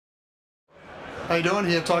How you doing?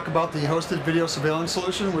 Here to talk about the hosted video surveillance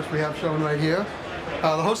solution, which we have shown right here.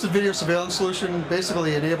 The hosted video surveillance solution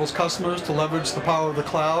basically enables customers to leverage the power of the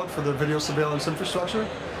cloud for their video surveillance infrastructure.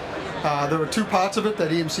 There are two parts of it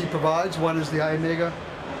that EMC provides. One is the Iomega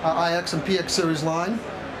IX and PX series line,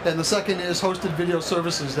 and the second is hosted video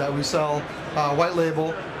services that we sell white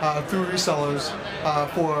label through resellers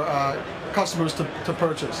for customers to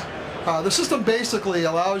purchase. The system basically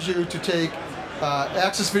allows you to take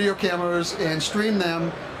access video cameras and stream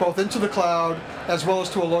them both into the cloud as well as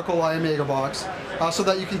to a local Iomega box so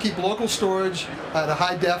that you can keep local storage at a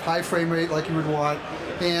high def, high frame rate like you would want,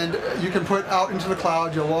 and you can put out into the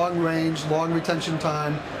cloud your long range, long retention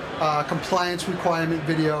time, compliance requirement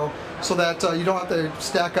video, so that you don't have to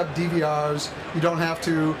stack up DVRs, you don't have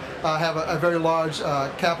to have a very large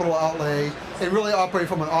capital outlay, and really operate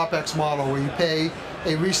from an OpEx model where you pay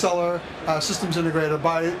a reseller systems integrator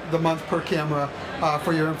by the month per camera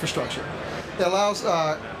for your infrastructure. It allows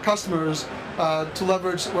customers to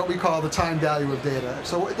leverage what we call the time value of data.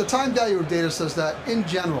 So the time value of data says that in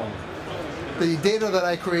general, the data that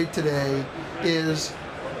I create today is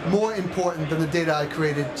more important than the data I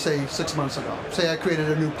created, say, 6 months ago. Say I created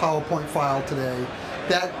a new PowerPoint file today.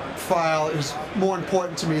 That file is more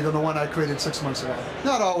important to me than the one I created 6 months ago.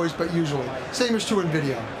 Not always, but usually. Same is true in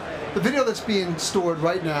video. The video that's being stored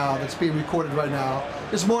right now, that's being recorded right now,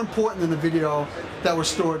 is more important than the video that was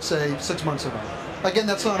stored, say, 6 months ago. Again,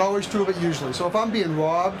 that's not always true, but usually. So if I'm being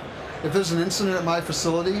robbed, if there's an incident at my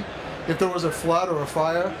facility, if there was a flood or a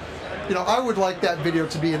fire, I would like that video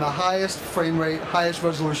to be in the highest frame rate, highest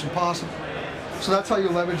resolution possible. So that's how you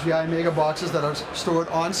leverage the Iomega boxes that are stored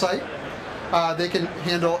on site. They can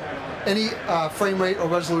handle any frame rate or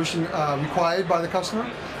resolution required by the customer,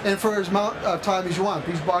 and for as amount of time as you want.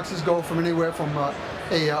 These boxes go from anywhere from a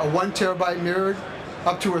 1 terabyte mirrored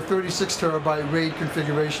up to a 36 terabyte RAID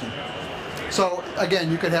configuration. So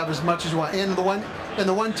again, you could have as much as you want. And the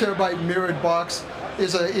 1 terabyte mirrored box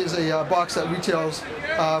is a box that retails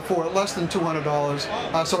for less than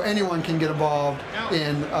 $200, so anyone can get involved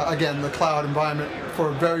in again the cloud environment for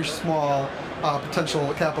a very small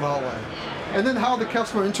potential capital outlay. And then how the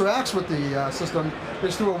customer interacts with the system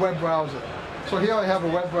is through a web browser. So here I have a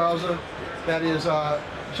web browser that is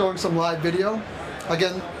showing some live video.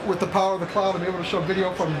 Again, with the power of the cloud, I'm able to show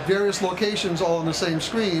video from various locations all on the same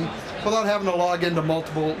screen without having to log into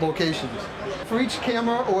multiple locations. For each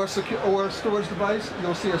camera or storage device,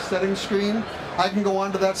 you'll see a settings screen. I can go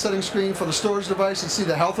onto that settings screen for the storage device and see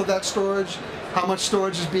the health of that storage, how much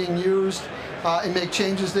storage is being used, and make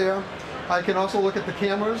changes there. I can also look at the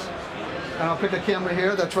cameras, and I'll pick a camera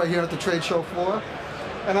here that's right here at the trade show floor.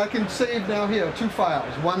 And I can save now here 2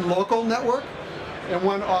 files, one local network and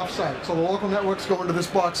one off-site. So the local networks go into this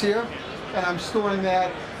box here, and I'm storing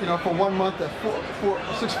that for 1 month at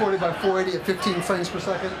 640 by 480 at 15 frames per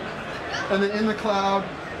second. And then in the cloud,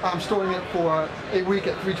 I'm storing it for a week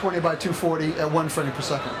at 320 by 240 at 1 frame per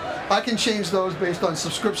second. I can change those based on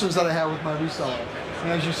subscriptions that I have with my reseller.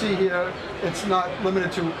 And as you see here, it's not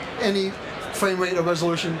limited to any frame rate or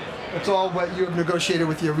resolution. It's all what you have negotiated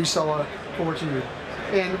with your reseller for what you need.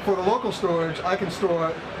 And for the local storage, I can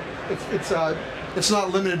store, it's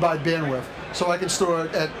not limited by bandwidth. So I can store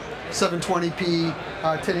it at 720p,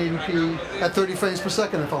 1080p, at 30 frames per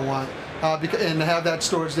second if I want. And have that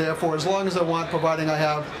storage there for as long as I want, providing I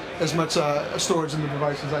have as much storage in the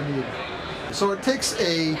device as I need. So it takes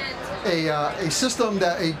a system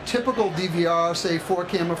that a typical DVR, say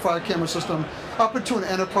 4-camera, 5-camera system, up into an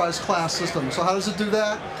enterprise class system. So how does it do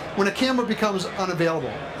that? When a camera becomes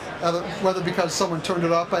unavailable, whether because someone turned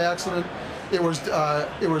it off by accident, it was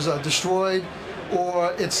destroyed,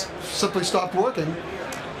 or it's simply stopped working,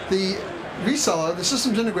 the reseller, the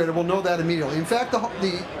systems integrator, will know that immediately. In fact,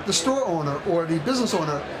 the store owner or the business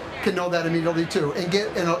owner can know that immediately too, and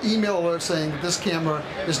get an email alert saying that this camera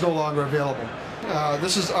is no longer available.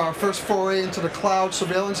 This is our first foray into the cloud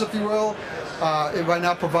surveillance, if you will. It right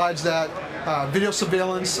now provides that video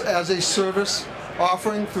surveillance as a service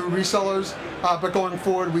offering through resellers, but going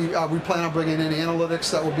forward we plan on bringing in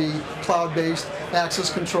analytics that will be cloud-based,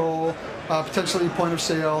 access control, potentially point of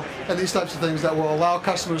sale, and these types of things that will allow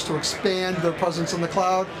customers to expand their presence in the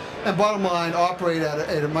cloud, and bottom line, operate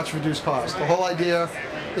at a much reduced cost. The whole idea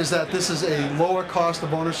is that this is a lower cost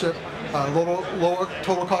of ownership, lower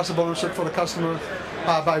total cost of ownership for the customer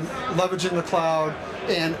by leveraging the cloud,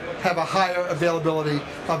 and have a higher availability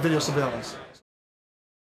of video surveillance.